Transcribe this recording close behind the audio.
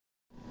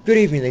Good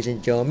evening, ladies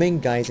and gentlemen,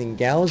 guys and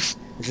gals.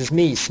 This is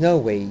me,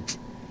 Snowwade,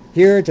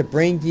 here to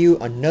bring you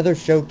another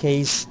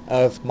showcase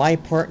of my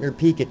partner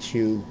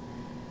Pikachu.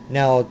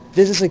 Now,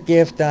 this is a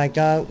gift that I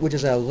got, which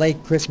is a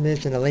late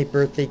Christmas and a late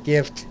birthday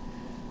gift.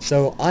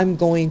 So I'm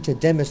going to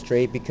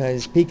demonstrate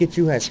because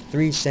Pikachu has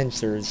three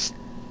sensors.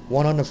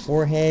 One on the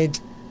forehead,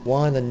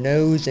 one on the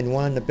nose, and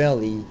one on the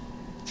belly.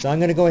 So I'm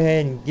going to go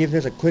ahead and give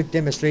this a quick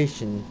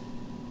demonstration.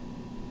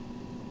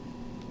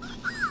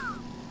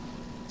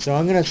 So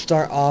I'm going to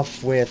start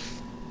off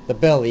with the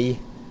belly.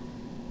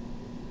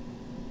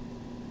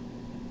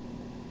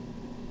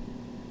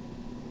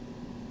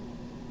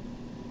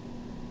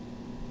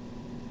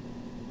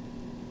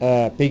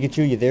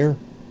 Pikachu, you there?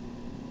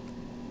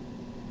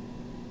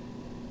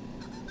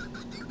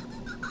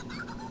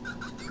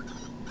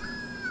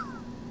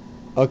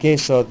 Okay,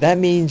 so that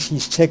means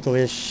he's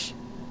ticklish.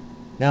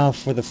 Now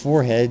for the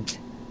forehead.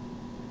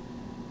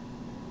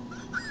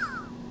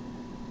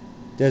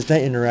 There's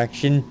that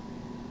interaction.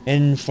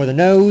 And for the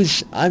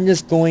nose, I'm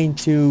just going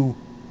to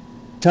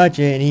touch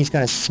it and he's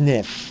gonna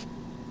sniff.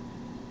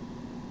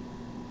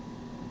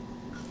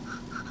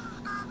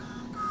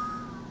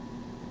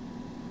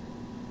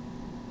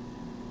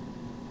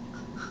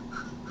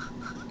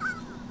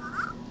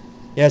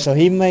 Yeah, so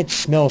he might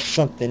smell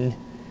something,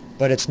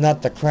 but it's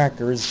not the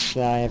crackers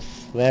I've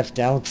left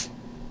out.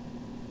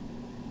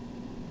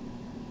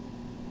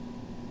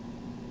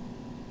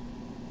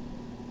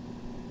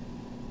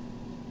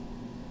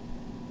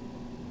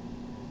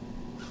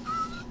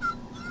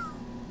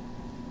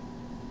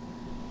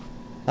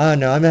 I don't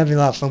know, I'm having a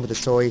lot of fun with the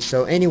story.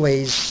 So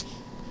anyways,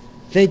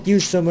 thank you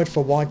so much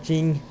for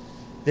watching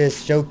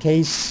this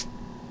showcase.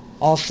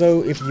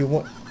 Also, if you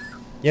want...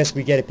 Yes,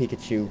 we get it,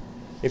 Pikachu.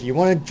 If you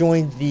want to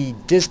join the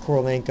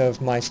Discord link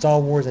of my Star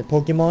Wars and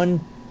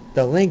Pokemon,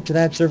 the link to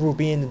that server will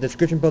be in the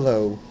description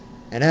below.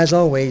 And as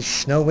always,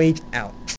 Snowwade out.